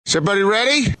Is everybody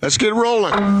ready? Let's get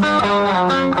rolling.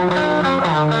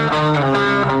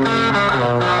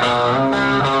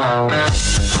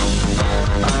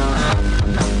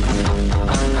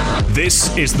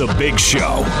 This is The Big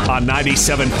Show on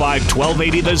 97.5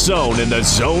 1280 The Zone and The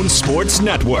Zone Sports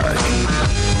Network.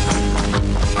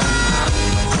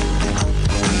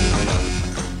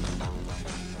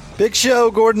 Big Show,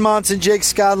 Gordon Monson, Jake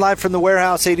Scott, live from the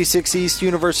warehouse, 86 East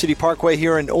University Parkway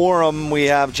here in Orem. We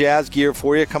have jazz gear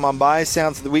for you. Come on by.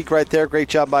 Sounds of the week right there. Great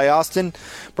job by Austin.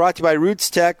 Brought to you by Roots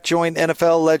Tech. Join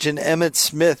NFL legend Emmitt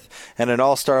Smith and an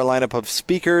all-star lineup of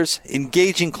speakers,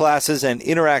 engaging classes, and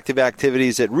interactive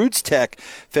activities at Roots Tech,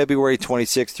 February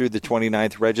 26th through the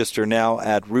 29th. Register now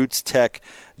at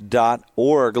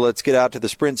rootstech.org. Let's get out to the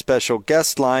Sprint special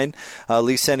guest line.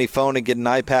 Lease any phone and get an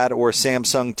iPad or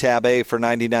Samsung Tab A for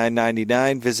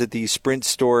 $99.99. Visit the Sprint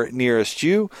store nearest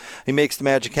you. He makes the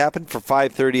magic happen for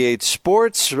 538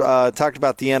 Sports. Talked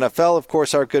about the NFL, of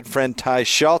course, our good friend Ty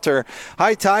Schalter.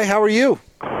 Hi, Ty. How are you?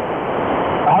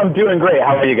 I'm doing great.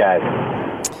 How are you guys?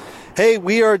 Hey,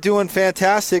 we are doing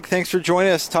fantastic. Thanks for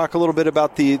joining us. Talk a little bit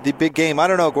about the big game. I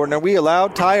don't know, Gordon. Are we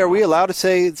allowed, Ty? Are we allowed to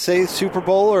say Super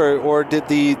Bowl, or did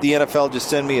the NFL just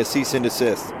send me a cease and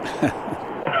desist?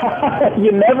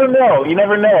 You never know.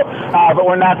 But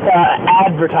we're not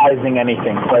advertising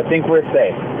anything, so I think we're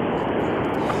safe.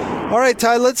 All right,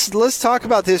 Ty. Let's talk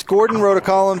about this. Gordon wrote a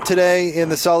column today in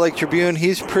the Salt Lake Tribune.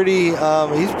 He's pretty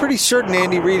certain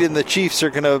Andy Reid and the Chiefs are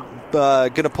gonna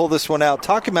pull this one out.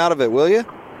 Talk him out of it, will you?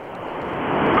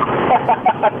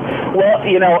 Well,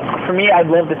 for me, I'd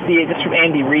love to see it just from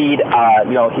Andy Reid.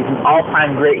 He's an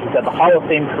all-time great. He's got the Hall of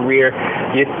Fame career.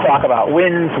 You talk about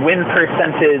wins, win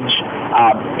percentage,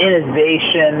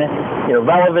 innovation,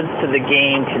 relevance to the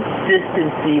game,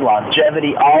 consistency,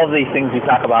 longevity, all of these things we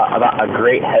talk about a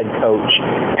great head coach.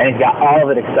 And he's got all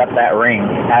of it except that ring.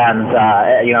 And,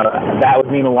 that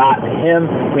would mean a lot to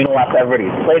him, mean a lot to everybody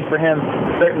who's played for him,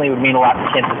 certainly would mean a lot to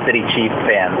Kansas City Chiefs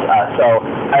fans. So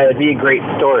it would be a great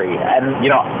story. And,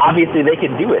 obviously they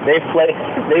can do it. They've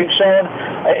shown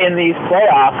in these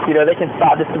playoffs, they can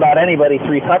stop just about anybody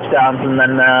 3 touchdowns and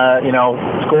then,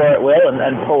 score at will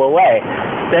and pull away.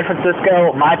 San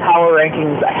Francisco, my power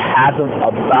rankings, I have them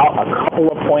about a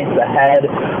couple of points ahead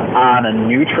on a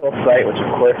neutral site, which of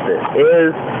course this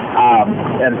is.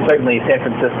 And certainly San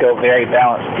Francisco, very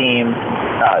balanced team,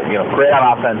 great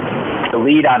on offense, the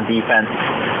lead on defense,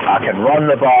 can run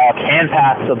the ball, can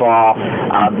pass the ball,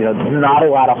 not a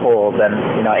lot of holes.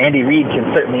 And, Andy Reid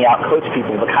can certainly outcoach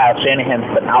people, but Kyle Shanahan's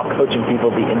been outcoaching people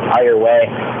the entire way.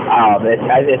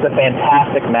 It's a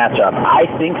fantastic matchup. I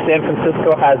think San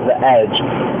Francisco has the edge,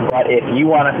 but if you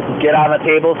want to get on the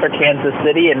table for Kansas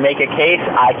City and make a case,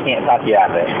 I can't talk you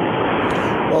out of it.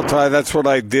 Well, Ty, that's what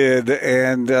I did,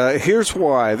 and here's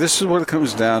why. This is what it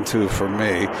comes down to for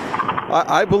me.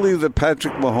 I believe that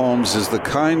Patrick Mahomes is the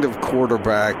kind of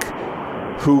quarterback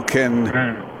who can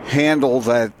handle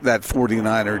that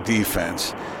 49er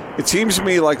defense. It seems to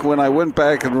me like when I went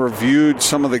back and reviewed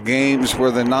some of the games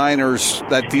where the Niners,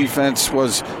 that defense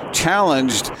was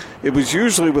challenged, it was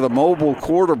usually with a mobile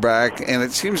quarterback, and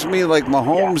it seems to me like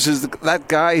Mahomes is that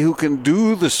guy who can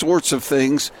do the sorts of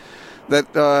things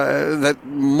that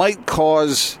might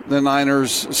cause the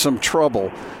Niners some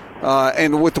trouble.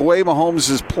 And with the way Mahomes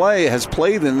has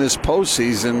played in this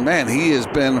postseason, man, he has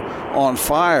been on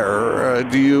fire.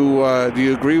 Do you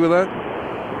agree with that?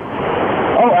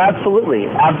 Oh, absolutely.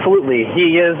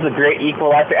 He is the great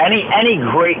equalizer. Any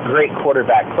great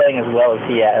quarterback playing as well as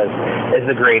he has is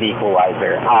a great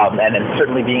equalizer. And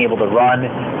certainly being able to run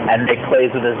and make plays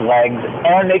with his legs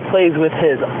and make plays with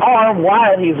his arm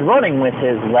while he's running with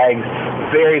his legs,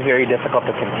 very, very difficult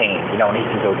to contain. And he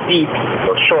can go deep, he can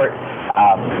go short.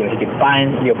 He can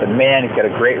find the open man. He's got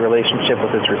a great relationship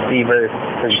with his receivers.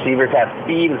 His receivers have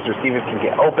speed. His receivers can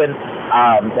get open,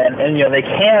 and they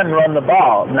can run the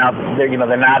ball. Now they're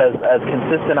not as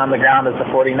consistent on the ground as the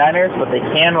 49ers, but they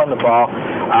can run the ball.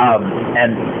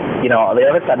 And on the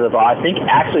other side of the ball, I think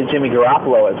actually Jimmy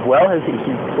Garoppolo, as well as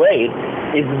he's played,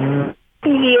 is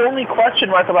the only question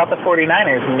mark about the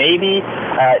 49ers. Maybe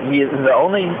the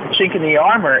only chink in the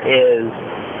armor is,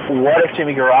 what if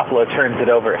Jimmy Garoppolo turns it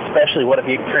over, especially what if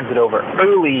he turns it over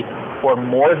early or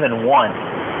more than once?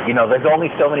 there's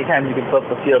only so many times you can flip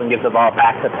the field and give the ball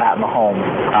back to Pat Mahomes.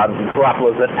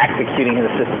 Garoppolo's been executing his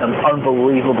system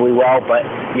unbelievably well, but,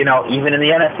 even in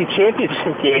the NFC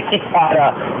Championship game, he had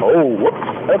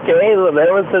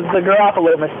there was the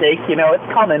Garoppolo mistake.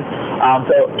 It's coming.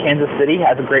 So Kansas City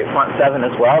has a great front seven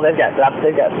as well. They've got depth,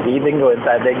 they've got speed, they can go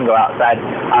inside, they can go outside.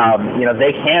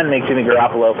 They can make Jimmy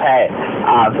Garoppolo pay.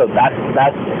 So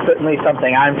that's certainly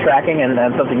something I'm tracking and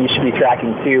something you should be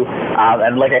tracking too.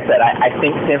 And like I said, I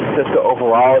think San Francisco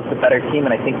overall is the better team,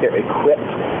 and I think they're equipped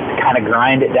to kind of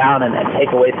grind it down and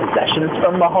take away possessions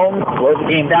from Mahomes, slow the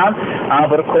game down.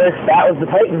 But of course, that was the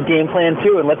Titans' game plan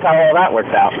too, and look how all that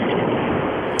worked out.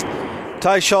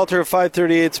 Ty Schalter of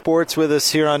 538 Sports with us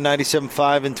here on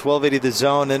 97.5 and 1280 The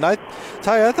Zone. And I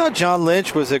thought John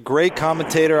Lynch was a great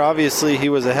commentator. Obviously, he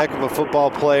was a heck of a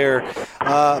football player.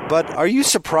 But are you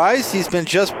surprised? He's been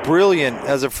just brilliant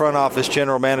as a front office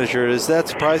general manager. Does that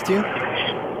surprise you?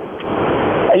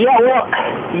 Yeah, well,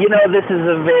 this is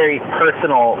a very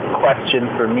personal question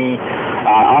for me.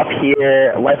 Up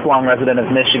here, lifelong resident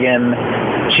of Michigan,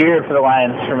 cheered for the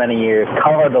Lions for many years,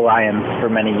 covered the Lions for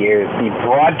many years. The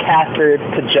broadcaster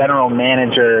to general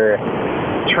manager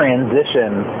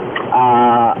transition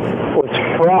was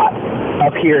fraught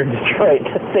up here in Detroit,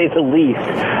 to say the least.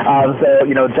 So,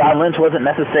 John Lynch wasn't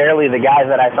necessarily the guy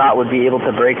that I thought would be able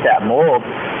to break that mold.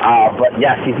 But,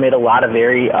 yes, he's made a lot of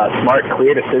very smart,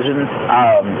 clear decisions.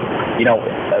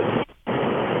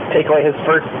 Take away his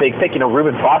first big pick,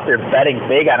 Reuben Foster betting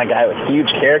big on a guy with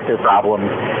huge character problems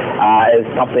is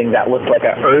something that looked like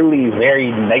an early,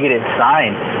 very negative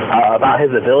sign about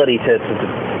his ability to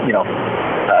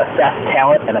assess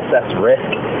talent and assess risk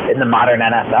in the modern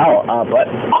NFL.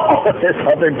 But all of his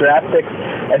other draft picks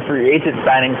and free agent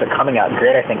signings are coming out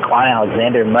great. I think Quan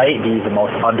Alexander might be the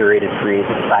most underrated free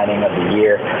agent signing of the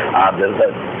year. The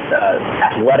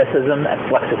athleticism and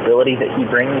flexibility that he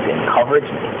brings in coverage,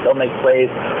 he can still make plays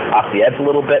off the edge a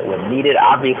little bit when needed.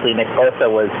 Obviously, Nick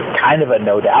Bosa was kind of a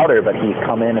no-doubter, but he's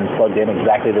come in and plugged in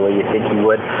exactly the way you think he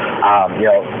would.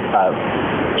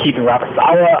 Keeping Robert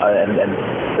Saleh and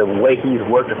the way he's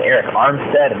worked with Eric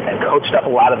Armstead and coached up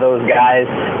a lot of those guys.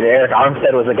 Eric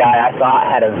Armstead was a guy I thought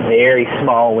had a very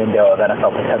small window of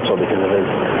NFL potential because of his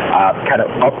kind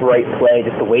of upright play,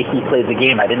 just the way he played the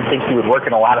game. I didn't think he would work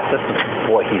in a lot of systems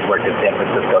before he's worked in San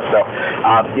Francisco. So,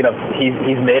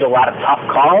 he's made a lot of tough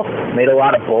calls, made a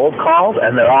lot of bold calls,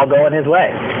 and they're all going his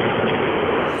way.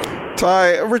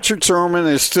 Ty, Richard Sherman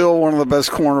is still one of the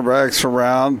best cornerbacks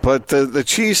around, but the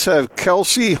Chiefs have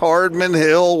Kelsey, Hardman,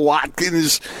 Hill,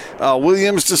 Watkins,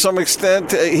 Williams to some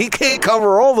extent. He can't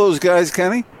cover all those guys,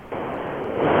 can he?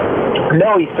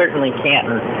 No, he certainly can't.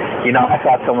 And, I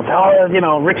thought someone said,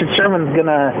 Richard Sherman's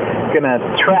gonna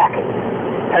track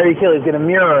Tyreek Hill. He's gonna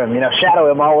mirror him, shadow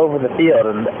him all over the field.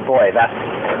 And boy, that's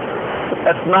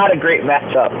not a great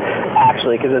matchup,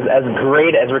 actually, because as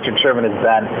great as Richard Sherman has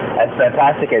been, as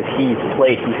fantastic as he's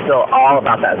played, he's still all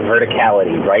about that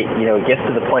verticality, right? He gets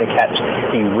to the point of catch.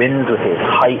 He wins with his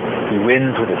height. He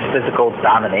wins with his physical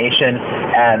domination.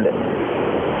 And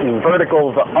vertical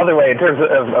is the other way in terms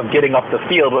of getting up the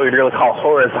field, what we'd really call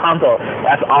horizontal.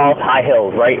 That's all Ty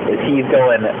Hill, right? Is he's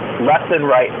going left and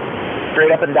right,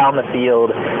 straight up and down the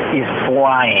field. He's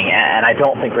flying, and I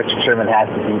don't think Richard Sherman has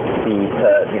to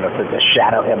to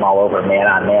shadow him all over man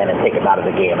on man and take him out of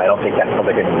the game. I don't think that's how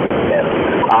they're going to use him.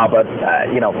 But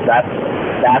that's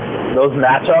those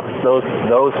matchups,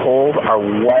 those holes are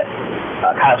what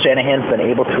Kyle Shanahan's been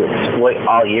able to exploit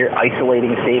all year,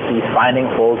 isolating safeties, finding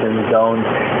holes in zones,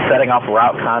 setting off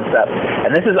route concepts.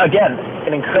 And this is, again,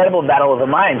 an incredible battle of the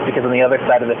minds because on the other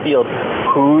side of the field,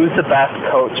 who's the best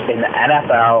coach in the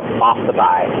NFL off the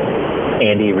bye?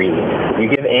 Andy Reid. You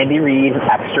give Andy Reid an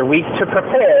extra week to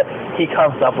prepare, he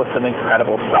comes up with some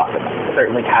incredible stuff. And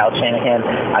certainly Kyle Shanahan,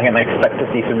 I'm going to expect to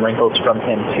see some wrinkles from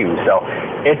him too. So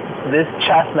this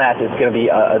chess match is going to be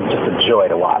just a joy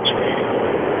to watch.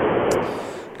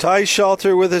 Ty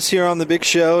Schalter with us here on the Big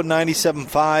Show,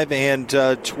 97.5 and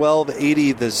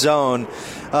 1280 The Zone.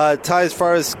 Ty, as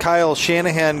far as Kyle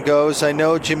Shanahan goes, I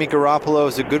know Jimmy Garoppolo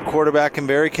is a good quarterback and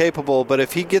very capable, but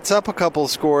if he gets up a couple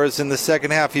scores in the second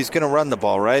half, he's going to run the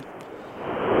ball, right?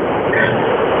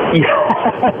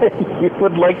 Yeah, you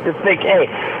would like to think, hey,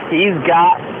 he's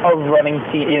got a running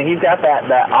team. He's got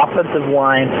that offensive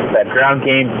line, that ground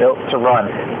game built to run.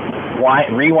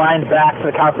 Rewind back to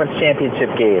the conference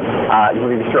championship game.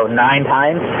 You throw 9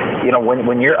 times.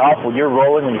 When you're up, when you're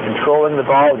rolling, when you're controlling the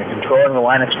ball, when you're controlling the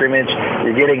line of scrimmage,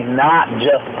 you're getting not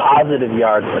just positive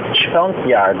yards, but chunk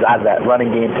yards out of that running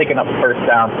game, picking up first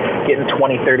down, getting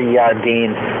 20, 30-yard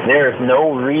gains. There is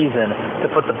no reason to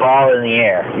put the ball in the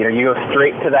air. You go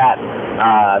straight to that.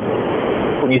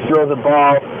 When when you throw the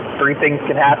ball, 3 things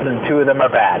can happen and 2 of them are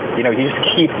bad. You just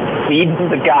keep feeding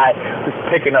the guy who's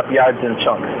picking up yards in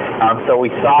chunks. So we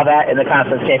saw that in the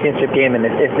conference championship game, and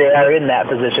if they are in that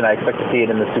position, I expect to see it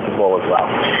in the Super Bowl as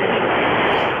well.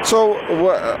 So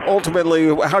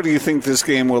ultimately, how do you think this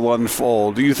game will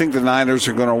unfold? Do you think the Niners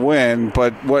are going to win?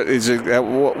 But what is it?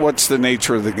 What's the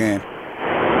nature of the game?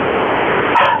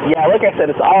 Yeah, like I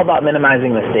said, it's all about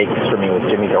minimizing mistakes for me with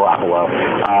Jimmy Garoppolo.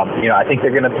 I think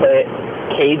they're going to play it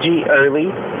cagey early.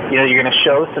 You're going to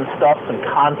show some stuff, some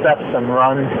concepts, some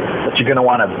runs that you're going to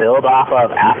want to build off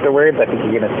of afterwards. I think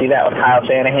you're going to see that with Kyle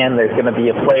Shanahan. There's going to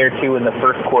be a play or two in the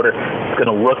first quarter. It's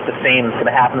going to look the same. It's going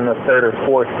to happen in the third or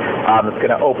fourth. It's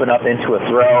going to open up into a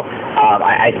throw.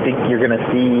 I think you're going to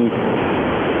see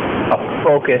a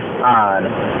focus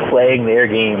on playing their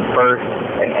game first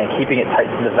and keeping it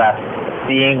tight to the vest,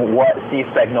 seeing what Steve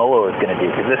Spagnuolo is going to do,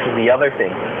 because this is the other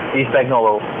thing. Steve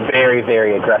Spagnuolo, very,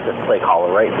 very aggressive play caller,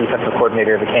 right? Defensive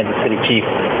coordinator of the Kansas City Chiefs.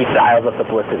 He dials up the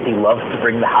blitzes. He loves to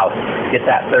bring the house. Get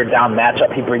that third down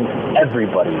matchup. He brings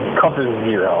everybody. Covers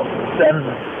zero.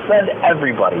 Send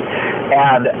everybody.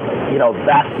 And,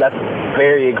 that's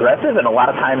very aggressive, and a lot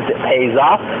of times it pays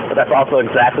off, but that's also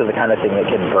exactly the kind of thing that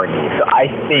can burn you. So I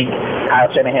think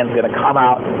Kyle Shanahan's going to come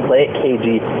out, play it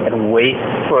cagey, and wait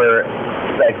for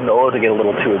Spagnuolo to get a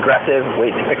little too aggressive,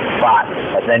 wait to pick a spot,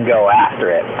 and then go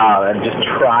after it, and just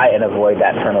try and avoid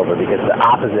that turnover, because the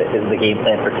opposite is the game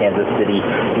plan for Kansas City.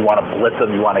 You want to blitz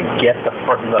them, you want to get the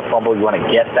fumble, you want to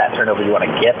get that turnover, you want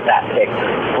to get that pick,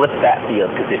 flip that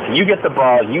field, because if you get the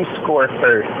ball, you score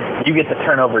first, you get the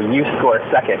turnover, you score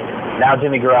second. Now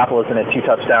Jimmy Garoppolo's in a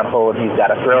 2-touchdown hole, and he's got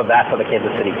to throw. That's how the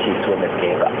Kansas City Chiefs win this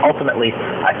game. But ultimately,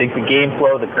 I think the game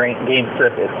flow, the game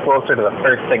script is closer to the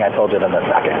first thing I told you than the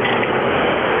second.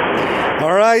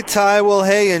 All right, Ty. Well,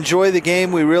 hey, enjoy the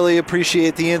game. We really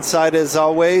appreciate the insight as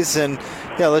always. And,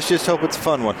 let's just hope it's a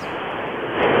fun one.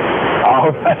 All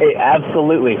right,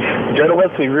 absolutely.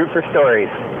 Journalists, we root for stories.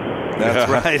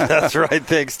 That's right. That's right.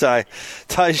 Thanks, Ty.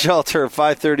 Ty Schalter,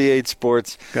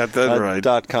 538sports. Got that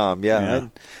right. .com. Yeah.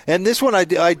 And this one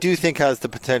I do think has the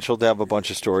potential to have a bunch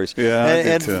of stories. Yeah,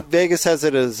 and too. Vegas has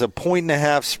it as a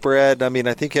 1.5 spread. I mean,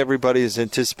 I think everybody is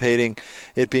anticipating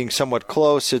it being somewhat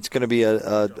close. It's going to be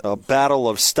a battle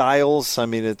of styles. I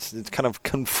mean, it's kind of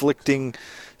conflicting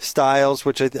styles,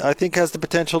 which I think has the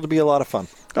potential to be a lot of fun.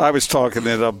 I was talking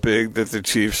it up big that the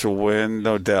Chiefs will win,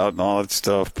 no doubt, and all that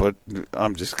stuff, but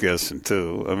I'm just guessing,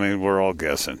 too. I mean, we're all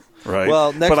guessing, right?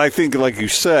 Well, but I think, like you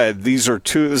said, this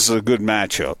is a good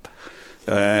matchup.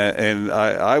 And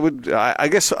I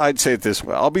guess I'd say it this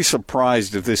way. I'll be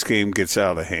surprised if this game gets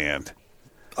out of hand.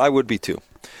 I would be, too.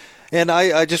 And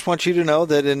I just want you to know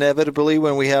that inevitably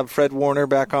when we have Fred Warner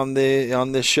back on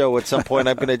this show at some point,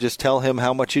 I'm going to just tell him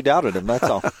how much you doubted him. That's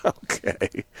all.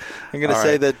 Okay. I'm going to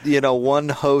say that, one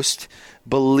host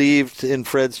believed in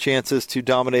Fred's chances to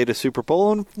dominate a Super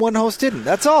Bowl and one host didn't.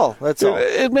 That's all.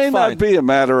 It may not be a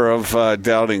matter of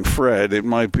doubting Fred. It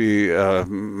might be a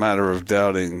matter of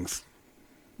doubting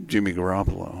Jimmy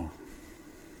Garoppolo.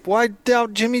 Why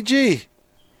doubt Jimmy G?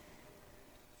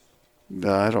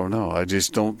 I don't know. I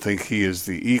just don't think he is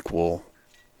the equal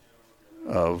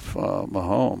of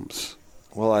Mahomes.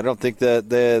 Well, I don't think that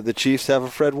the Chiefs have a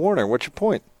Fred Warner. What's your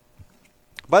point?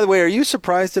 By the way, are you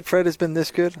surprised that Fred has been this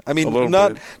good? I mean,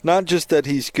 not just that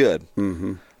he's good,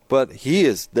 but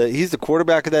he's the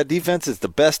quarterback of that defense. It's the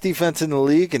best defense in the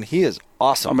league, and he is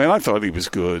awesome. I mean, I thought he was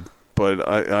good, but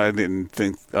I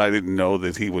didn't know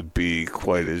that he would be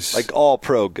quite as like all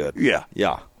pro good. Yeah.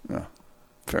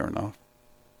 Fair enough.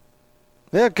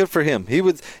 Yeah, good for him. He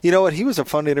was, you know what? He was a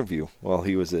fun interview while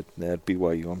he was at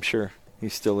BYU. I'm sure he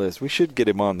still is. We should get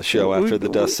him on the show after the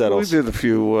dust settles. We did a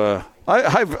few.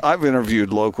 I've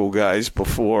interviewed local guys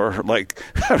before. Like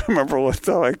I remember one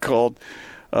time I called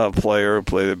a player who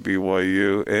played at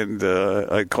BYU, and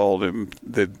I called him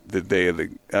the day of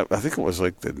the. I think it was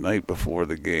like the night before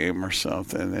the game or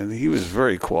something, and he was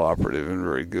very cooperative and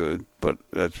very good. But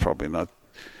that's probably not.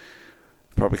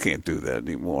 Probably can't do that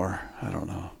anymore. I don't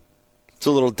know. It's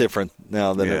a little different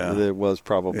now than it was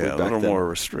probably back then. A little more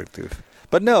restrictive.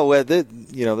 But no,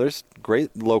 there's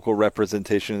great local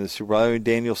representation in the Super Bowl. I mean,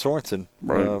 Daniel Sorensen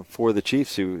for the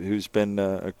Chiefs, who's been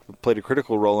played a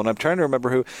critical role. And I'm trying to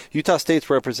remember who Utah State's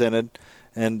represented.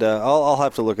 And I'll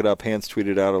have to look it up. Hans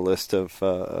tweeted out a list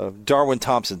of Darwin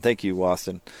Thompson. Thank you,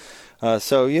 Austin.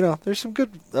 So, there's some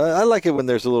good I like it when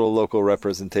there's a little local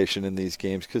representation in these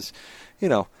games because,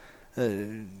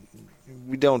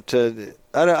 we don't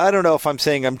I don't know if I'm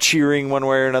saying I'm cheering one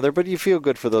way or another, but you feel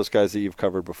good for those guys that you've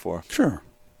covered before. Sure.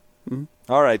 Mm-hmm.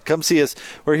 All right, come see us.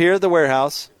 We're here at the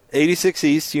warehouse, 86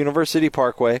 East, University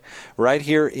Parkway, right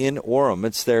here in Orem.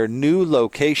 It's their new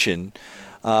location.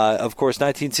 Of course,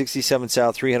 1967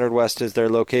 South, 300 West is their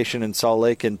location in Salt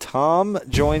Lake. And Tom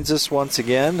joins us once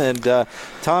again. And,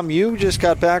 Tom, you just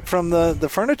got back from the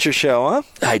furniture show, huh?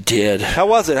 I did. How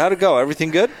was it? How'd it go?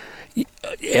 Everything good?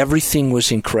 Everything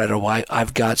was incredible.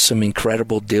 I've got some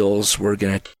incredible deals. We're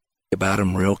going to talk about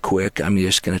them real quick. I'm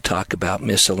just going to talk about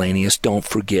miscellaneous. Don't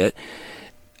forget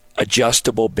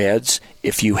adjustable beds.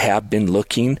 If you have been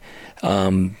looking,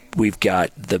 we've got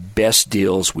the best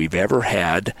deals we've ever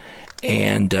had.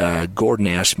 And Gordon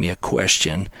asked me a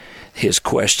question. His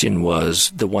question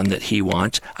was the one that he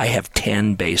wants. I have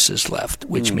 10 bases left,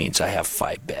 which means I have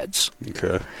 5 beds.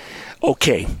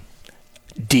 Okay.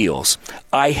 Deals.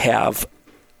 I have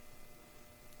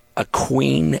a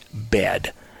queen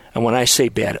bed. And when I say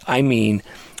bed, I mean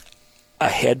a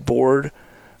headboard,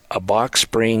 a box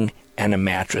spring, and a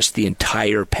mattress, the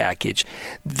entire package.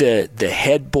 The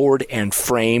headboard and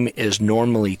frame is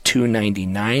normally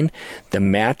 $299. The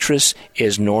mattress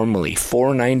is normally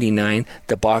 $499.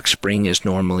 The box spring is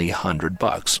normally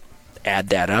 $100. Add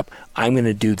that up. I'm going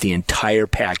to do the entire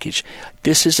package.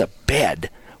 This is a bed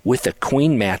with a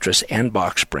queen mattress and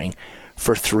box spring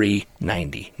for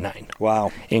 $399.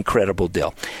 Wow. Incredible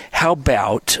deal. How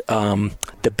about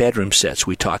the bedroom sets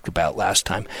we talked about last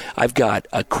time? I've got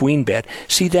a queen bed.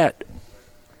 See that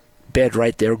bed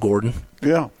right there, Gordon?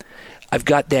 Yeah. I've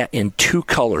got that in 2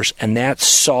 colors, and that's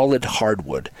solid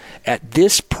hardwood. At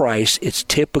this price, it's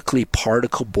typically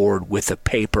particle board with a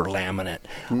paper laminate.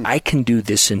 I can do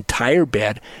this entire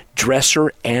bed,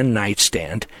 dresser and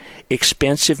nightstand.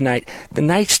 Expensive the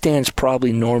nightstand's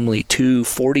probably normally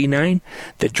 $249.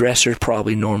 The dresser's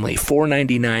probably normally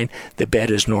 $499. The bed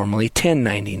is normally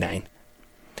 $1099.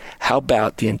 How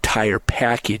about the entire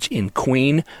package in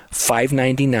queen,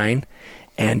 $599,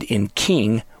 and in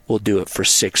king, we'll do it for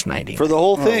 $699. For the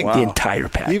whole thing? The entire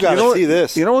package. You got to see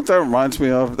this. You know what that reminds me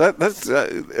of?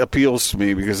 That appeals to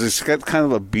me because it's got kind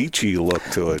of a beachy look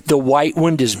to it. The white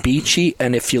one is beachy,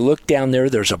 and if you look down there,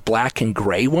 there's a black and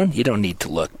gray one. You don't need to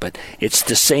look, but it's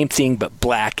the same thing, but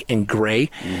black and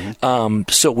gray.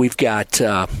 So we've got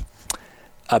a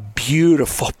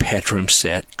beautiful bedroom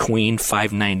set, queen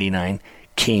 $599,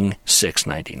 king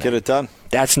 $699. Get it done.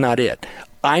 That's not it.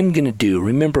 I'm going to do,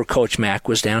 remember Coach Mack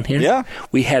was down here? Yeah.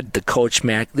 We had the Coach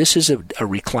Mack. This is a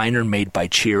recliner made by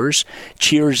Cheers.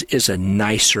 Cheers is a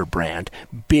nicer brand.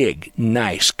 Big,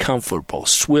 nice, comfortable,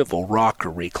 swivel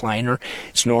rocker recliner.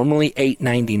 It's normally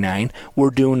 $899. We're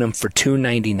doing them for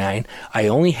 $299. I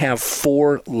only have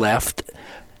 4 left,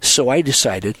 so I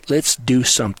decided let's do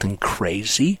something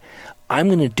crazy. I'm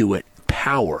going to do it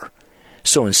power.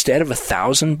 So instead of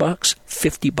 $1,000,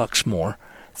 $50 more,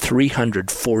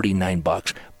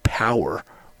 $349, power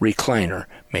recliner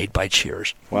made by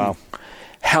Cheers. Wow.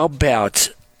 How about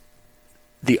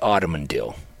the Ottoman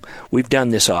deal? We've done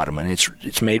this Ottoman.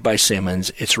 It's made by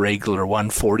Simmons. It's regular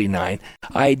 $149.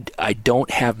 I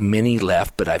don't have many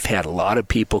left, but I've had a lot of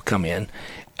people come in.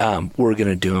 We're going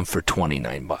to do them for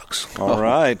 $29. All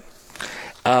right.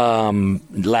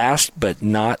 Last but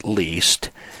not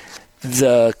least,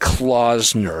 the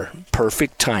Klausner,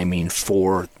 perfect timing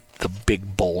for the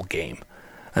big bowl game.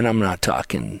 And I'm not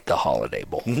talking the Holiday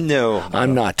Bowl. No.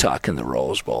 I'm not talking the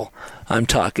Rose Bowl. I'm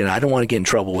talking, I don't want to get in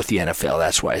trouble with the NFL.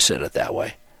 That's why I said it that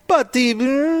way. But the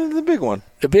big one.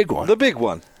 The big one. The big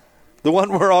one. The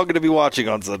one we're all going to be watching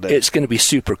on Sunday. It's going to be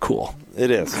super cool. It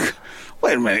is.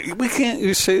 Wait a minute. We can't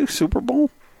you say Super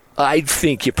Bowl? I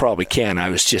think you probably can. I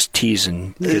was just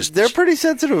teasing. They're pretty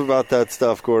sensitive about that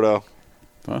stuff, Gordo.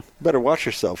 Huh? Better watch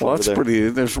yourself. Well, over that's there. pretty.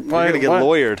 You're going to get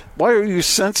lawyered. Why are you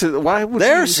sensitive? Why would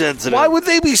They're sensitive. Why would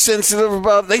they be sensitive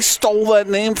about? They stole that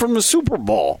name from the Super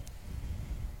Bowl.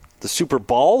 The Super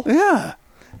Bowl? Yeah.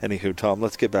 Anywho, Tom,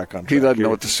 let's get back on track. He doesn't here.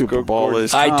 know what the Super Bowl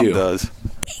is. I Tom do. Does.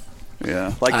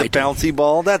 Yeah. Like the bouncy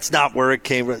ball? That's not where it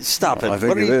came from. Stop it. I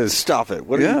think it is. Stop it.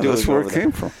 What are you doing? That's where over it there?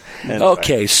 came from. Anyway.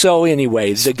 Okay, so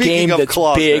anyway, the Speaking game of that's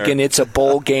Klausner. big and it's a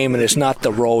bowl game and it's not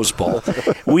the Rose Bowl.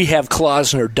 We have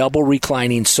Klausner double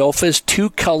reclining sofas,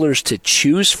 2 colors to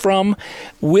choose from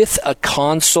with a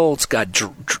console. It's got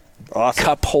Awesome.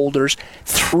 cup holders,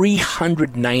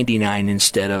 $399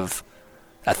 instead of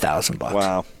 $1,000.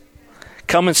 Wow.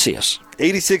 Come and see us.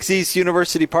 86 East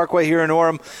University Parkway here in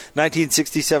Orem,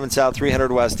 1967 South,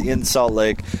 300 West in Salt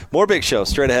Lake. More big show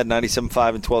straight ahead,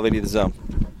 97.5 and 1280 The Zone.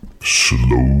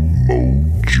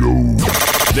 Slow-Mo Joe.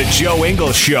 The Joe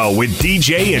Ingles Show with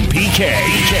DJ and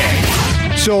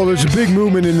PK. So there's a big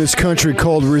movement in this country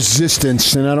called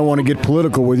resistance, and I don't want to get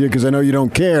political with you because I know you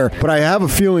don't care, but I have a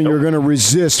feeling you're going to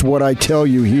resist what I tell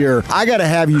you here. I got to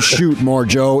have you shoot more,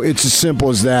 Joe. It's as simple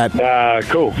as that.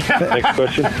 Cool. Next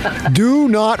question. Do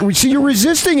not. See, you're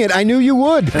resisting it. I knew you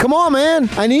would. Come on, man.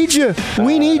 I need you.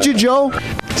 We need you, Joe.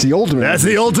 It's the ultimate. That's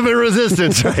the ultimate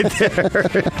resistance right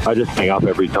there. I just hang up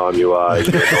every time you annoy me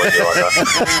like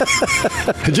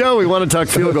that. Joe, we want to talk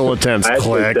field goal attempts. I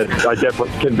Click. definitely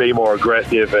can be more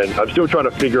aggressive, and I'm still trying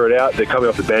to figure it out. They're coming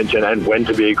off the bench and when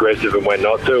to be aggressive and when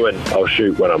not to, and I'll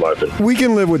shoot when I'm open. We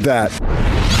can live with that.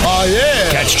 Oh,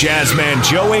 yeah. Catch Jazzman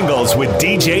Joe Ingles with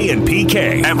DJ and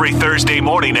PK every Thursday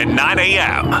morning at 9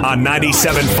 a.m. on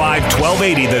 97.5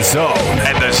 1280 The Zone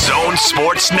and The Zone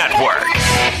Sports Network.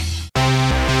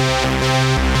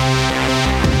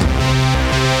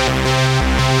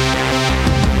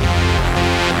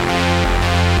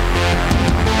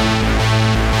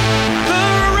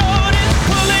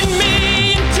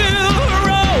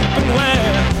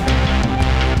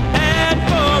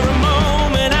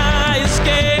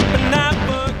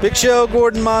 Big Show,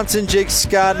 Gordon Monson, Jake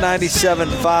Scott,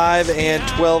 97.5 and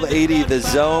 1280 The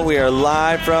Zone. We are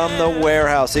live from the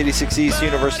warehouse, 86 East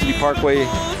University Parkway.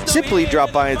 Simply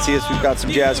drop by and see us. We've got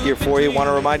some jazz gear for you. Want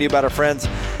to remind you about our friends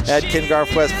at Ken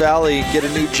Garff West Valley. Get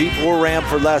a new Jeep or Ram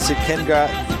for less at Ken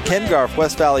Garff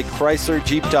West Valley Chrysler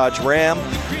Jeep Dodge Ram.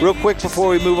 Real quick before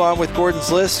we move on with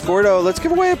Gordon's list, Gordo, let's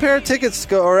give away a pair of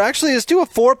tickets. Or actually, let's do a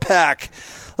 4-pack.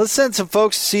 Let's send some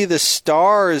folks to see the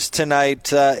Stars tonight.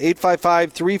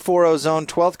 855-340-ZONE,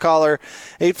 12th caller,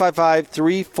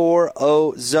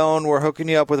 855-340-ZONE. We're hooking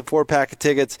you up with a 4-pack of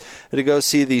tickets to go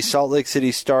see the Salt Lake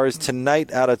City Stars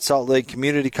tonight out at Salt Lake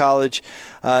Community College.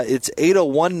 It's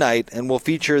 8:01 night, and we'll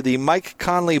feature the Mike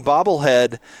Conley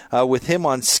bobblehead with him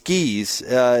on skis.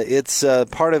 It's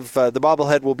part of the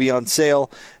bobblehead will be on sale.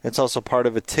 It's also part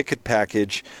of a ticket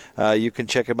package. You can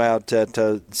check them out at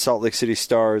Salt Lake City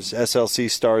Stars,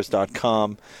 slcstars.com.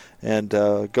 And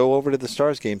go over to the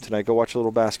Stars game tonight. Go watch a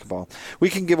little basketball.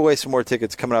 We can give away some more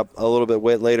tickets coming up a little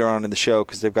bit later on in the show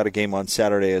because they've got a game on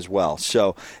Saturday as well.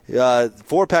 So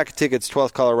 4-pack of tickets,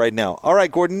 12th caller right now. All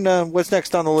right, Gordon, what's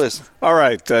next on the list? All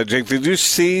right, Jake, did you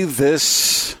see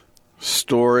this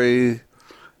story?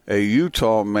 A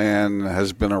Utah man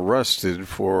has been arrested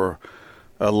for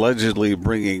allegedly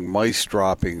bringing mice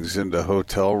droppings into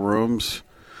hotel rooms,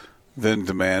 then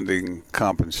demanding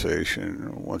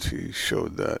compensation once he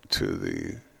showed that to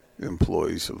the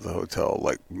employees of the hotel,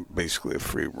 like basically a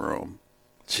free room.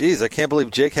 Jeez, I can't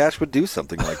believe Jake Hatch would do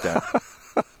something like that.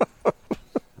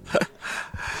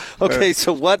 Okay,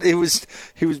 so what? He was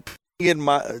putting in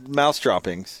mouse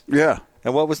droppings. Yeah.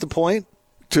 And what was the point?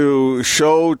 To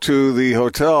show to the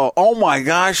hotel, oh my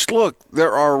gosh, look,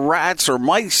 there are rats or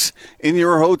mice in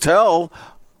your hotel,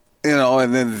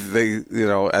 and then they,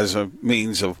 as a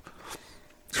means of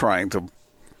trying to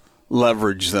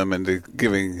leverage them into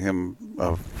giving him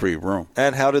a free room.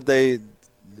 And how did they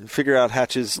figure out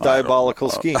Hatch's diabolical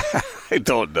scheme? I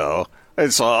don't know.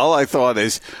 And so all I thought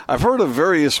is, I've heard of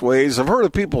various ways. I've heard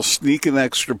of people sneaking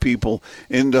extra people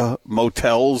into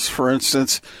motels, for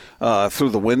instance,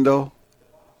 through the window.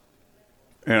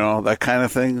 That kind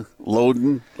of thing,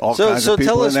 loading all kinds of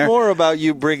people in there. So tell us more about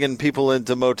you bringing people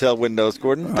into motel windows,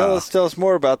 Gordon. Tell us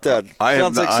more about that.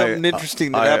 Sounds like something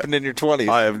interesting that happened in your 20s.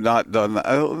 I have not done that.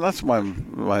 That's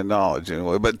my knowledge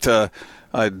anyway. But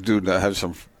I do have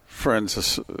some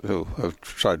friends who have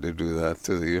tried to do that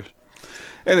through the years.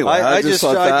 Anyway, I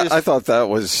thought that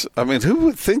was. I mean, who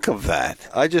would think of that?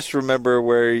 I just remember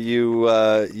where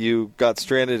you got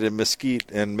stranded in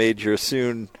Mesquite and made your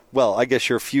I guess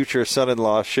your future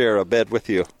son-in-law share a bed with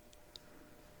you.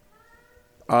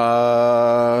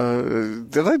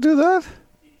 Did I do that?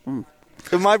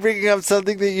 Am I bringing up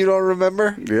something that you don't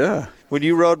remember? Yeah. When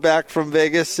you rode back from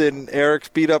Vegas in Eric's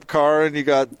beat-up car and you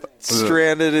got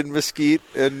stranded in Mesquite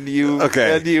and you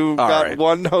got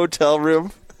one hotel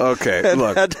room. Okay,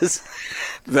 look,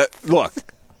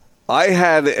 I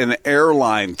had an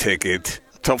airline ticket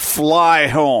to fly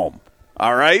home,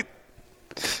 all right?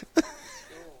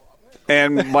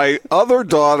 And my other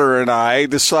daughter and I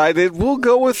decided we'll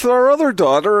go with our other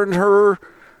daughter and her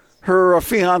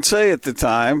fiancé at the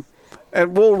time,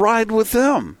 and we'll ride with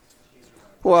them.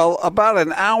 Well, about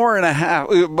an hour and a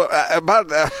half, about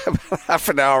half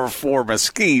an hour before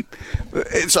Mesquite,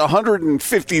 it's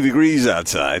 150 degrees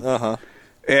outside. Uh-huh.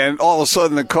 And all of a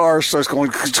sudden the car starts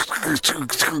going,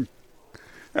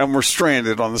 and we're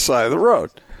stranded on the side of the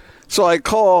road. So I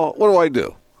call, what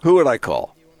do? Who would I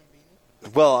call?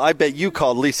 Well, I bet you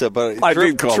called Lisa, but I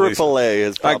did call AAA Lisa.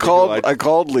 is probably I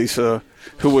called Lisa,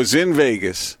 who was in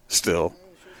Vegas still,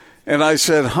 And I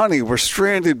said, honey, we're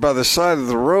stranded by the side of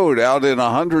the road out in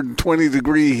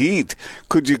 120-degree heat.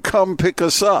 Could you come pick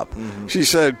us up? Mm-hmm. She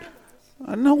said,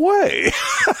 no way.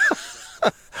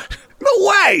 No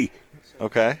way.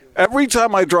 Okay. Every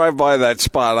time I drive by that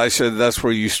spot, I said, that's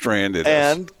where you stranded us.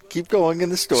 And keep going in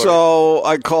the story. So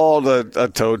I called a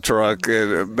tow truck,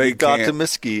 and they got to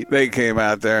Mesquite. They came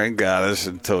out there and got us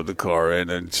and towed the car in,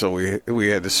 and so we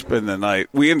had to spend the night.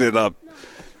 We ended up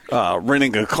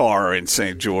renting a car in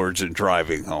St. George and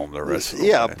driving home the rest of the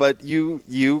way. Yeah, but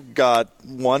you got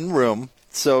one room,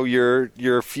 so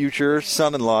your future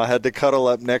son-in-law had to cuddle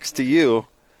up next to you.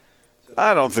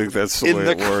 I don't think that's the way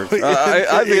it works.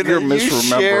 I think you're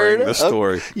misremembering the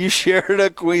story. You shared a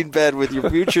queen bed with your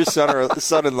future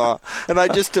son-in-law, and I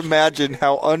just imagine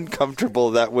how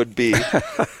uncomfortable that would be.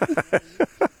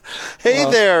 Hey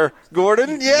there,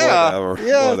 Gordon. Yeah.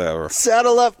 Whatever.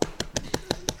 Saddle up.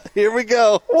 Here we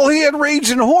go. Well, he had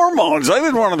raging hormones. I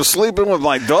didn't want him sleeping with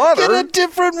my daughter. Get a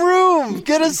different room.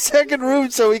 Get a second room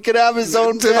so he could have his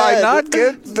own bed. Did I not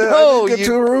get No, I didn't get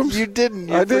 2 rooms? You didn't.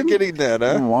 You're forgetting that,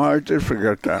 huh? Oh, I did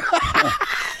forget that.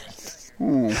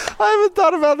 I haven't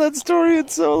thought about that story in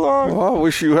so long. Well, I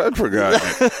wish you had forgotten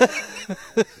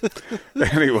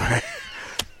it. Anyway.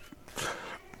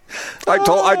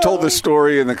 I told this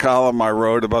story in the column I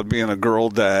wrote about being a girl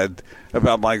dad,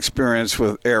 about my experience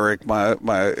with Eric, the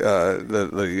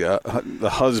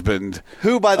husband,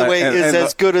 who, by the way, is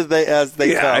as good as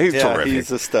they come. He's terrific. He's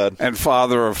a stud, and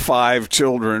father of 5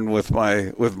 children with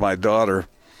my daughter.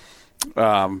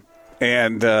 And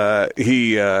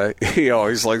he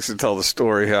always likes to tell the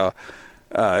story how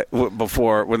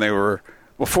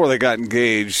before they got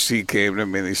engaged, he came to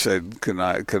me and he said,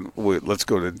 let's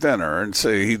go to dinner? And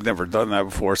say he'd never done that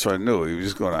before, so I knew he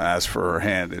was going to ask for her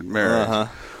hand in marriage. Uh-huh.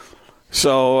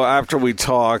 So after we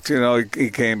talked, he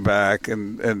came back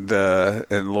and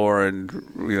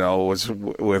Lauren, was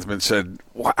with him and said,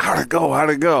 how'd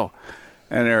it go?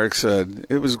 And Eric said,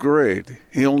 it was great.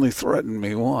 He only threatened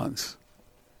me once.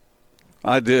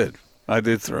 I did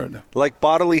threaten him. Like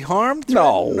bodily harm?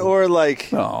 No. Or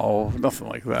like... No, nothing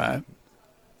like that.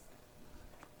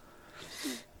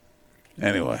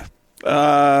 Anyway,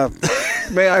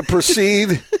 may I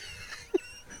proceed?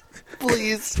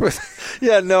 Please.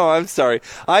 Yeah, no, I'm sorry.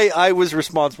 I was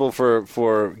responsible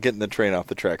for getting the train off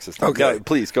the tracks this time. Okay. Yeah,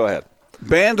 please, go ahead.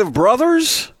 Band of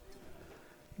brothers?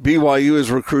 BYU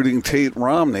is recruiting Tate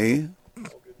Romney.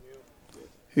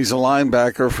 He's a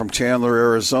linebacker from Chandler,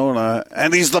 Arizona,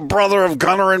 and he's the brother of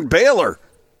Gunnar and Baylor.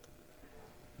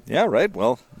 Yeah, right.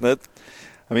 Well,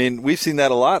 we've seen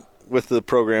that a lot with the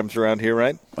programs around here,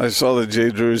 right? I saw that Jay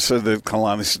Drew said that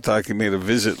Kalani Sitake made a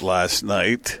visit last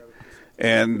night,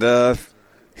 and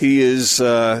he is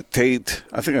Tate.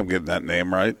 I think I'm getting that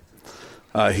name right.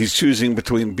 He's choosing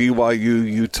between BYU,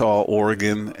 Utah,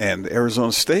 Oregon, and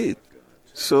Arizona State.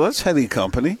 So that's heady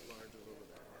company.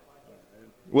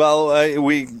 Well,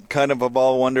 we kind of have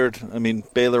all wondered.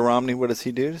 Baylor Romney, what does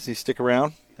he do? Does he stick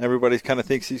around? Everybody kind of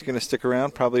thinks he's going to stick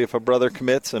around. Probably if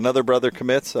another brother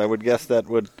commits, I would guess that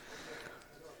would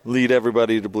lead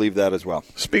everybody to believe that as well.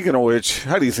 Speaking of which,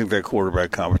 how do you think that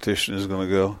quarterback competition is going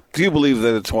to go? Do you believe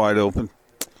that it's wide open?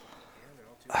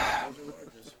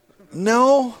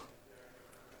 No.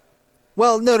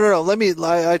 Well, no.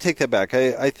 I take that back.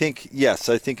 I think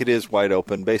it is wide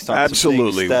open based on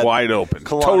absolutely wide open,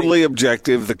 totally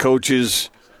objective. The coaches.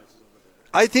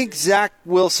 I think Zach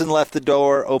Wilson left the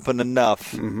door open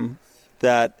enough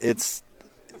that it's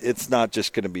not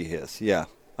just going to be his. Yeah.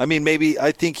 Maybe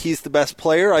I think he's the best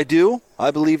player. I do.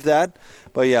 I believe that.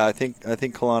 But yeah, I think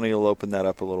Kalani will open that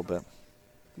up a little bit.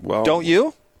 Well, don't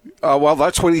you? Well,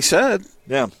 that's what he said.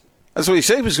 Yeah. That's what he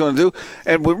said he was going to do.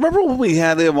 And remember when we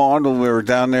had him on when we were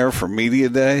down there for media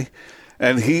day?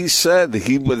 And he said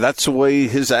that's the way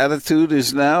his attitude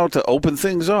is now, to open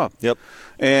things up. Yep.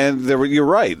 And you're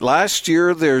right. Last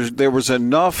year there was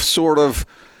enough sort of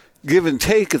give and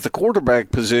take at the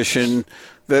quarterback position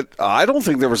that I don't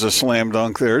think there was a slam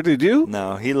dunk there. Did you?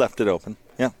 No, he left it open.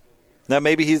 Yeah. Now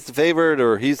maybe he's the favorite,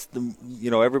 or he's the,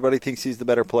 everybody thinks he's the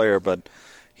better player, but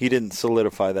he didn't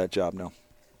solidify that job. No.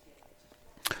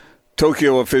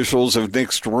 Tokyo officials have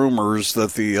nixed rumors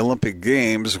that the Olympic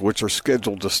Games, which are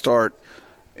scheduled to start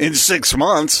in 6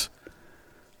 months,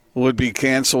 would be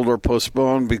canceled or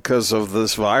postponed because of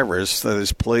this virus that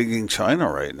is plaguing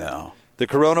China right now. The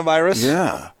coronavirus?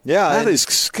 Yeah. Yeah. That is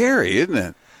scary, isn't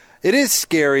it? It is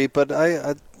scary, but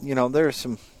there are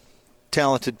some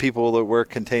talented people that work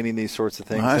containing these sorts of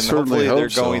things. I certainly hopefully hope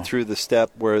they're going so. through the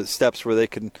steps where they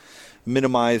can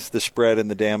minimize the spread and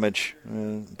the damage.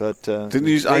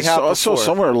 I saw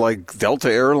somewhere like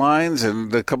Delta Airlines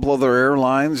and a couple other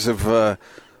airlines have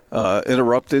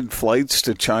interrupted flights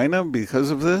to China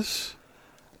because of this?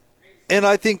 And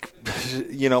I think,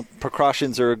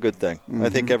 precautions are a good thing. I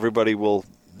think everybody will,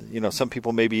 some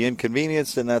people may be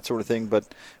inconvenienced and that sort of thing.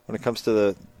 But when it comes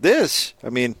to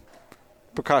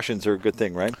precautions are a good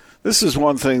thing, right? This is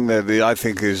one thing that I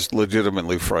think is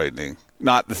legitimately frightening.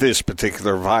 Not this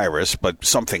particular virus, but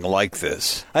something like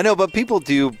this. I know, but people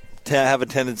do have a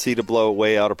tendency to blow it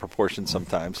way out of proportion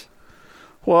sometimes.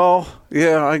 Well,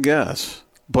 yeah, I guess.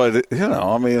 But,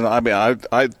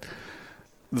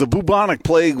 the bubonic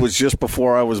plague was just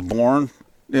before I was born,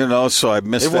 so I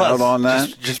missed out on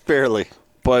that. Just barely.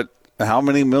 But how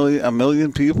many million? A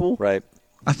million people? Right.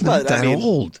 I'm not that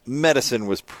old. Medicine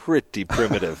was pretty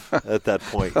primitive at that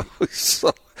point.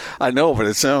 So, I know, but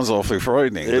it sounds awfully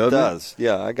frightening. It does.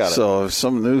 Yeah, I got it. So if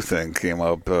some new thing came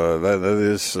up, that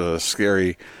is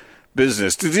scary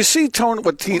business. Did you see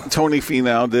what Tony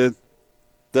Finau did?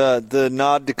 The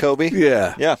nod to Kobe?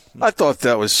 Yeah. Yeah. I thought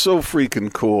that was so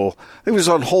freaking cool. It was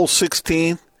on hole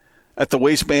 16 at the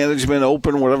Waste Management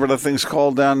Open, whatever the thing's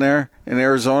called down there in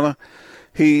Arizona.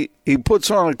 He puts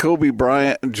on a Kobe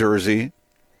Bryant jersey.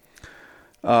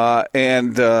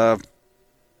 And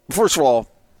first of all,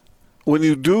 when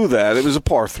you do that, it was a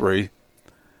par 3.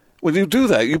 When you do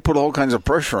that, you put all kinds of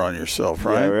pressure on yourself,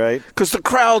 right? Yeah, right. Because the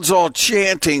crowd's all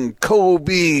chanting,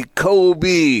 Kobe,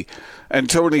 Kobe. And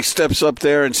Tony steps up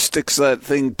there and sticks that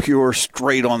thing pure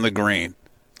straight on the green.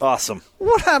 Awesome.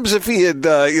 What happens if he had,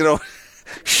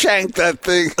 shanked that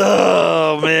thing?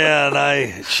 Oh, man,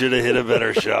 I should have hit a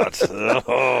better shot.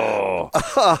 Oh.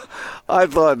 I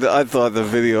thought the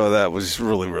video of that was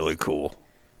really, really cool.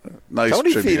 Nice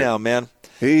Tony tribute. Finau, man.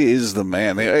 He is the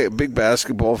man. A big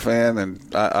basketball fan,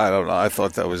 and I don't know. I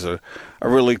thought that was a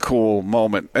really cool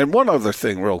moment. And one other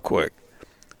thing real quick.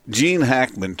 Gene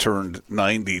Hackman turned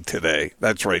 90 today.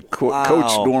 That's right. Wow.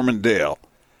 Coach Norman Dale.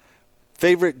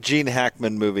 Favorite Gene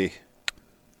Hackman movie?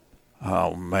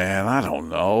 Oh, man, I don't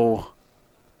know.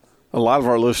 A lot of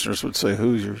our listeners would say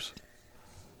Hoosiers.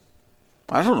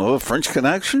 I don't know. The French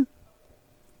Connection?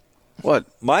 What?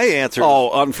 My answer.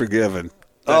 Oh, Unforgiven.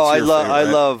 I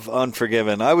love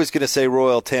Unforgiven. I was going to say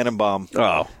Royal Tannenbaum.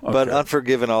 Oh, okay. But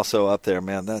Unforgiven also up there,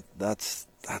 man. That's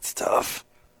tough.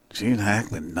 Gene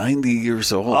Hackman, 90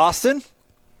 years old. Austin?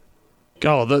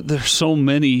 Oh, there's so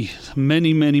many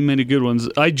good ones.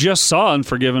 I just saw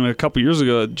Unforgiven a couple years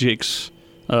ago at Jake's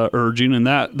urging, and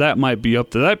that might be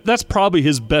up there. That's probably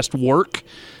his best work,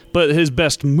 but his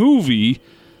best movie,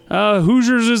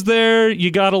 Hoosiers is there.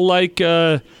 You got to like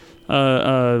Behind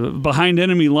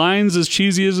Enemy Lines, as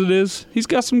cheesy as it is. He's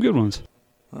got some good ones.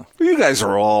 You guys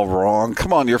are all wrong.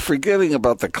 Come on, you're forgetting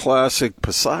about the classic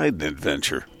Poseidon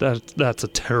Adventure. That's a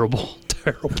terrible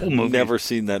movie. Never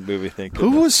seen that movie. Thank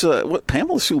Who was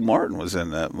Pamela Sue Martin was in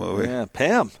that movie? Yeah,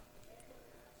 Pam.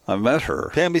 I met her.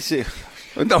 Pammy Sue.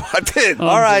 No, I did.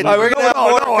 All right, we're going to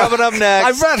have more coming up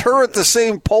next. I met her at the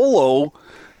same polo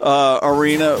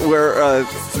arena where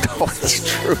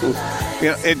it's true.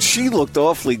 And she looked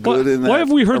awfully good in that. Why have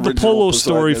we heard the polo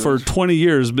story Poseidon for 20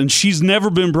 years, but she's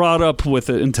never been brought up with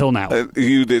it until now?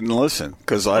 You didn't listen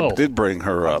because I did bring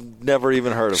her up. Never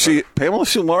even heard of her. Pamela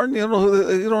Sue Martin. You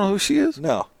don't know who she is?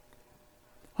 No.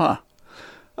 Huh.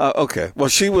 Okay. Well,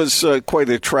 she was quite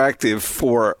attractive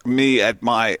for me at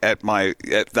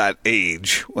that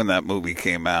age when that movie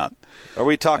came out. Are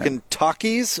we talking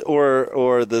talkies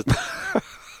or the?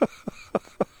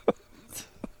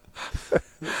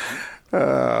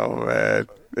 Oh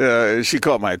man, she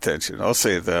caught my attention. I'll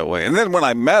say it that way. And then when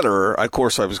I met her, of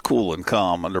course, I was cool and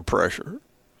calm under pressure.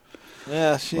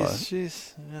 Yeah,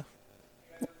 she's. Yeah.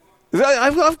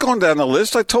 I've gone down the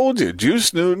list. I told you,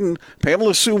 Juice Newton,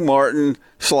 Pamela Sue Martin,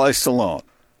 Sly Stallone,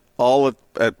 all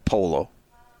at polo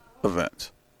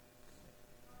events.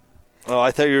 Oh,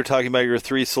 I thought you were talking about your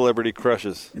 3 celebrity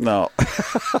crushes. No.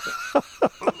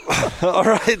 All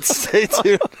right, stay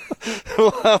tuned.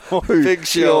 We'll have a big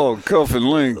show. Cuff and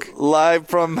Link. Live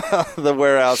from the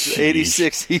warehouse,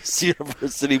 86 East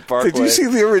University Parkway. Did you see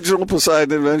the original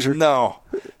Poseidon Adventure? No.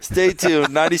 Stay tuned.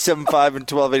 97.5 and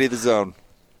 1280 The Zone.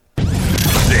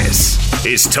 This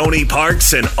is Tony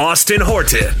Parks and Austin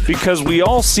Horton. Because we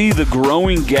all see the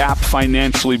growing gap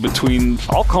financially between,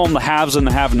 I'll call them the haves and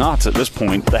the have-nots at this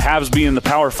point. The haves being the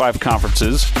Power 5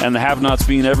 conferences and the have-nots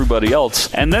being everybody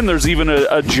else. And then there's even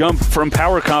a jump from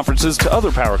power conferences to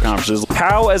other power conferences.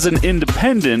 How, as an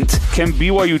independent, can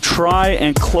BYU try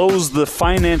and close the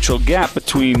financial gap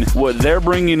between what they're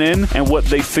bringing in and what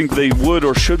they think they would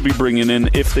or should be bringing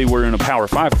in if they were in a Power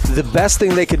 5? The best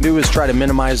thing they can do is try to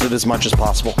minimize it as much as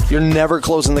possible. You're never never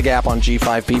closing the gap on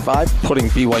G5, P5, putting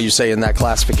BYUSA in that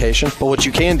classification. But what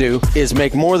you can do is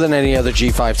make more than any other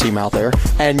G5 team out there,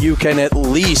 and you can at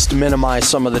least minimize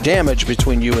some of the damage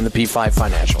between you and the P5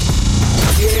 Financial.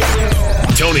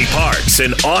 Tony Parks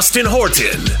and Austin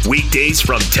Horton. Weekdays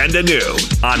from 10 to noon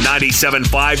on 97.5,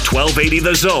 1280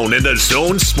 The Zone and The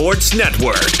Zone Sports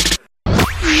Network.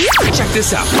 Check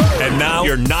this out. And now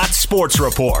your Not Sports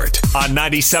Report on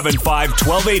 97.5,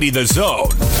 1280 The Zone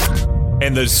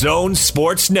and The Zone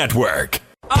Sports Network.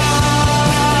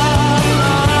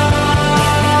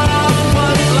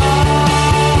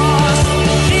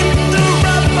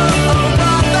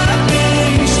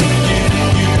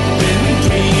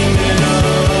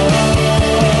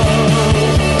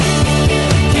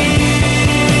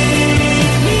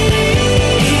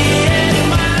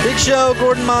 Show,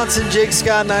 Gordon Monson, Jake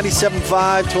Scott, 97.5,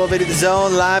 1280 The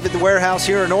Zone, live at the warehouse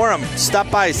here in Orem.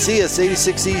 Stop by, see us,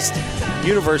 86 East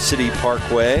University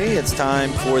Parkway. It's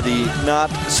time for the Not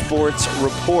Sports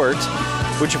Report,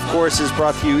 which of course is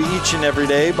brought to you each and every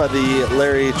day by the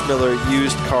Larry H. Miller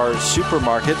Used Car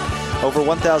Supermarket. Over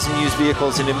 1,000 used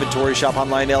vehicles in inventory. Shop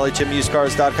online,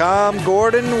 lhmusedcars.com.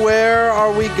 Gordon, where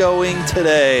are we going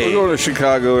today? We're going to the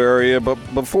Chicago area, but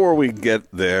before we get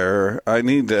there, I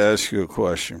need to ask you a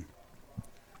question.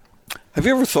 Have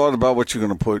you ever thought about what you're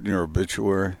going to put in your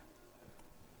obituary?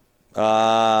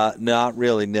 Not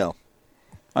really, no.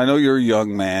 I know you're a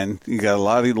young man. You got a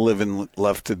lot of living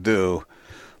left to do.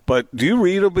 But do you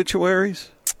read obituaries?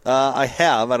 I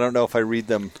have. I don't know if I read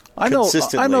them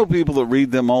consistently. I know people that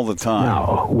read them all the time.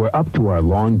 Now, we're up to our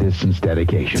long-distance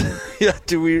dedication. Yeah,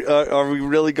 are we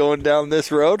really going down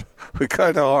this road? We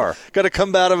kind of are. Got to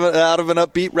come out of an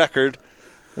upbeat record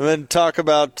and then talk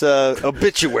about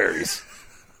obituaries.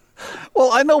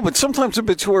 Well, I know, but sometimes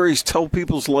obituaries tell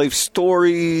people's life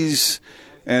stories,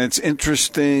 and it's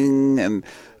interesting. And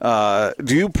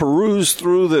do you peruse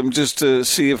through them just to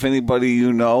see if anybody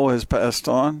you know has passed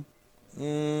on?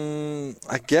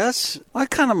 I guess. I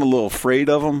kind of am a little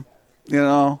afraid of them, you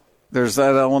know. There's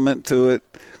that element to it,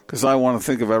 because I want to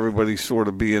think of everybody sort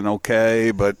of being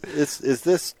okay, but... Is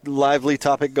this lively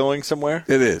topic going somewhere?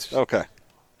 It is. Okay.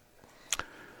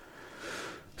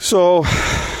 So...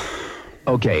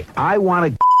 Okay, I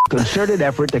want a concerted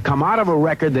effort to come out of a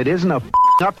record that isn't a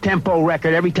up-tempo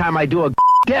record every time I do a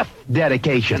gift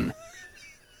dedication.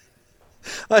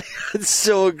 I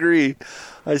so agree,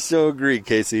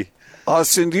 Casey.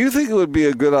 Austin, do you think it would be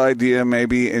a good idea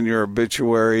maybe in your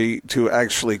obituary to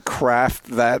actually craft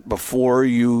that before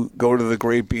you go to the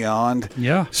great beyond?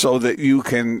 Yeah. So that you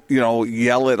can,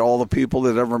 yell at all the people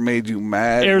that ever made you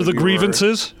mad. Air the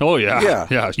grievances? Oh, yeah.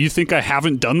 Yeah. You think I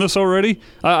haven't done this already?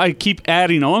 I keep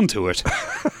adding on to it.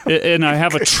 And I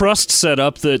have a trust set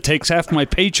up that takes half my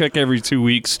paycheck every 2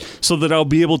 weeks so that I'll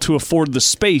be able to afford the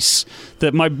space.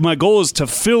 That my goal is to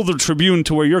fill the Tribune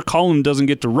to where your column doesn't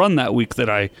get to run that week that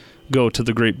I go to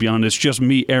the great beyond. It's just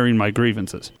me airing my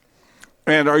grievances.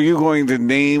 And are you going to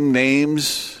name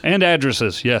names? And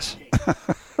addresses, yes.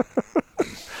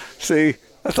 See,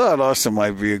 I thought Austin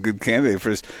might be a good candidate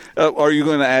for this. Are you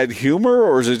going to add humor,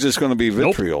 or is it just going to be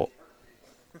vitriol?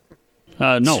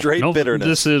 No. Straight bitterness.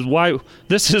 This is why.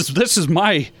 This is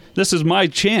my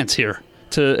chance here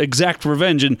to exact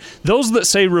revenge. And those that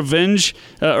say revenge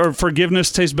or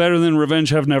forgiveness tastes better than revenge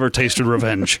have never tasted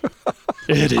revenge.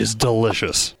 It is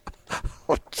delicious.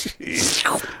 Oh,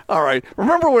 jeez. All right.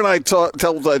 Remember when I tell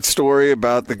that story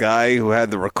about the guy who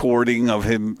had the recording of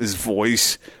his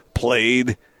voice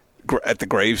played at the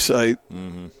gravesite?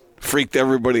 Mm-hmm. Freaked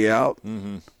everybody out.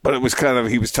 Mm-hmm. But it was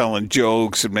he was telling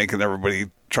jokes and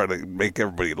try to make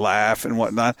everybody laugh and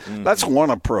whatnot. Mm-hmm. That's one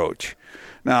approach.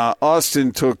 Now,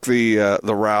 Austin took the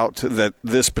route that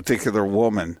this particular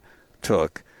woman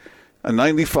took. A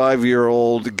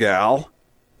 95-year-old gal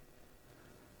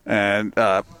and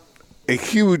a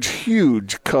huge,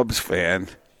 huge Cubs fan.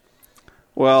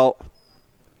 Well,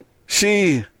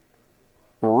 she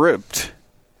ripped,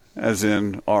 as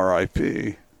in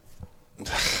R.I.P.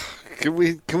 Can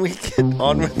we get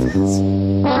on with this?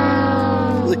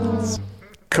 Please.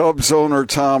 Cubs owner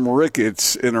Tom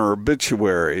Ricketts in her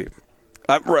obituary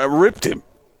ripped him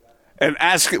and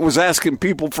was asking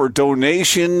people for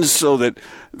donations so that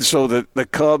the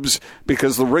Cubs,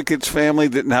 because the Ricketts family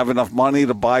didn't have enough money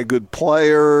to buy good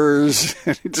players,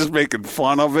 and just making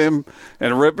fun of him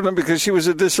and ripping him because she was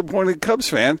a disappointed Cubs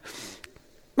fan.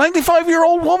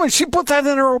 95-year-old woman, she put that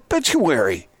in her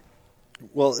obituary.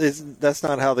 Well, that's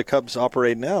not how the Cubs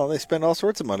operate now. They spend all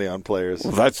sorts of money on players.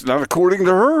 Well, that's not according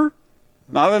to her.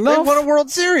 Not enough. They won a World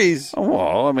Series. Oh,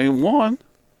 well, I mean, one.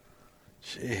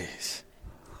 Jeez.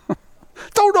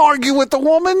 Don't argue with the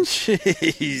woman.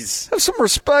 Jeez. Have some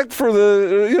respect for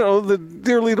the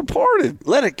dearly departed.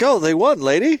 Let it go. They won,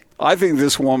 lady. I think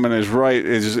this woman is right.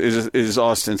 Is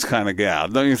Austin's kind of gal,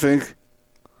 don't you think?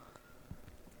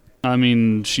 I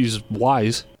mean, she's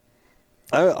wise.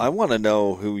 I want to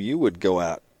know who you would go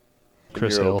at.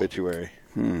 Chris in your Hill. Obituary.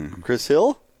 Chris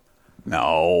Hill?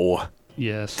 No.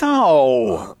 Yes.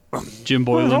 No. Jim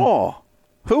Boylan. Not at all.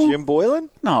 Who? Jim Boylan?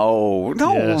 No.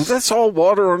 Yes. That's all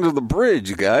water under the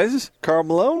bridge, guys. Karl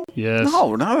Malone? Yes.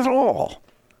 No, not at all.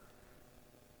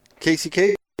 Casey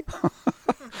K?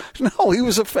 No, he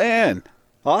was a fan.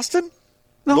 Austin?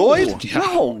 No. Lloyd?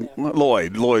 No.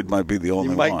 Lloyd. Lloyd might be the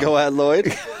only You one. might go at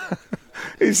Lloyd.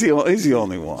 He's the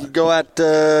only one. Go at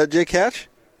Jake Hatch?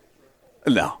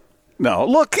 No.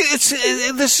 Look,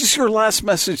 this is your last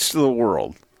message to the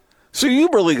world. So you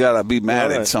really got to be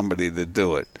mad at somebody to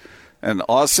do it. And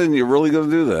Austin, you're really going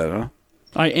to do that, huh?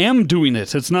 I am doing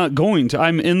it. It's not going to.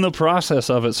 I'm in the process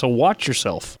of it, so watch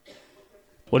yourself.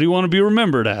 What do you want to be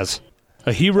remembered as?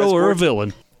 A hero or a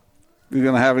villain? You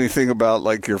going to have anything about,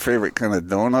 like, your favorite kind of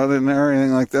donut in there or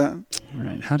anything like that? All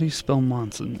right. How do you spell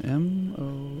Monson?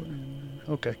 M-O-N.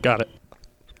 Okay, got it.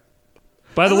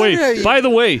 By the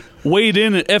way, weighed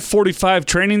in at F45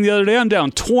 training the other day. I'm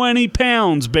down 20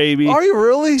 pounds, baby. Are you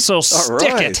really? So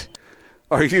stick it.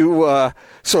 Are you,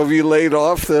 so have you laid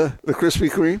off the Krispy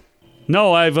Kreme?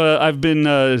 No, I've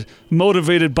been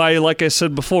motivated by, like I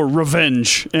said before,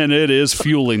 revenge, and it is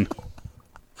fueling.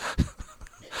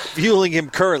 Fueling him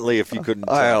currently, if you couldn't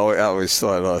tell. I always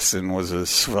thought Austin was a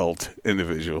svelte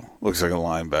individual. Looks like a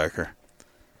linebacker.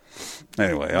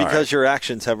 Anyway, because your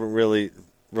actions haven't really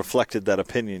reflected that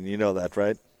opinion. You know that,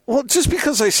 right? Well, just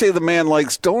because I say the man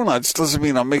likes donuts doesn't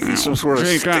mean I'm making some sort of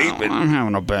statement. I'm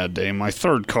having a bad day. My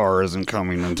third car isn't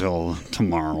coming until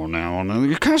tomorrow now. And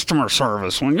your customer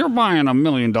service, when you're buying a $1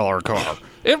 million car,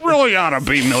 it really ought to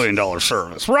be $1 million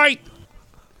service, right?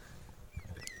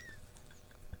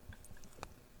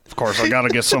 Of course, I got to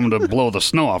get someone to blow the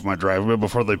snow off my driveway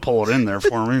before they pull it in there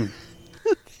for me.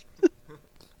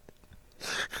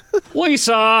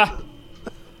 Lisa,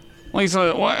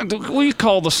 what do we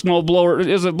call the snow blower?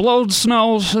 Is it blowed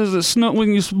snow? Is it snow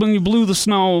when you blew the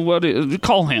snow? What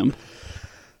call him?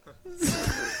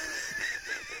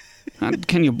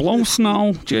 Can you blow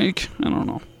snow, Jake? I don't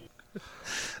know.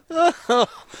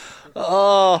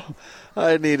 Oh,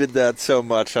 I needed that so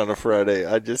much on a Friday.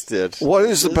 I just did. What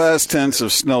is the past tense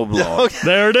of snow blowing?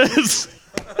 There it is.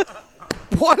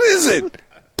 What is it?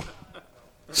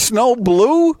 Snow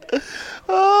blue?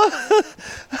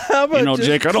 How about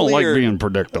Jake, I don't like being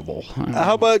predictable.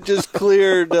 How about just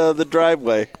cleared the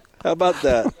driveway? How about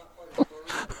that?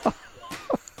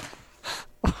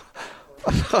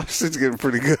 Austin's getting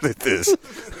pretty good at this.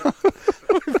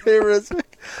 My favorite is,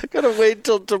 I gotta wait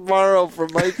till tomorrow for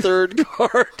my third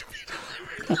card.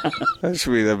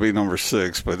 That'd be number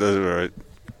 6, but that's all right.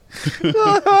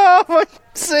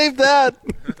 Save that.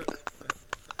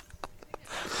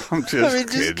 I'm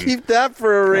just just keep that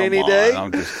for a rainy day.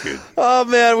 I'm just kidding. Oh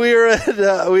man, we are at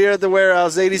the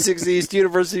warehouse, 86 East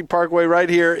University Parkway, right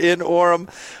here in Orem.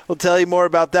 We'll tell you more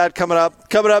about that coming up.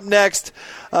 Coming up next,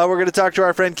 we're going to talk to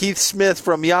our friend Keith Smith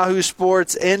from Yahoo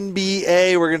Sports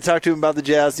NBA. We're going to talk to him about the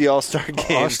Jazz, the All-Star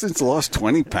game. Austin's lost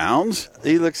 20 pounds.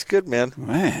 He looks good, man.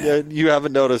 Yeah, you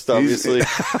haven't noticed, obviously.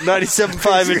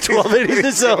 97.5 and 1280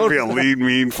 The Zone. He's going to be a lean,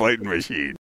 mean fighting machine.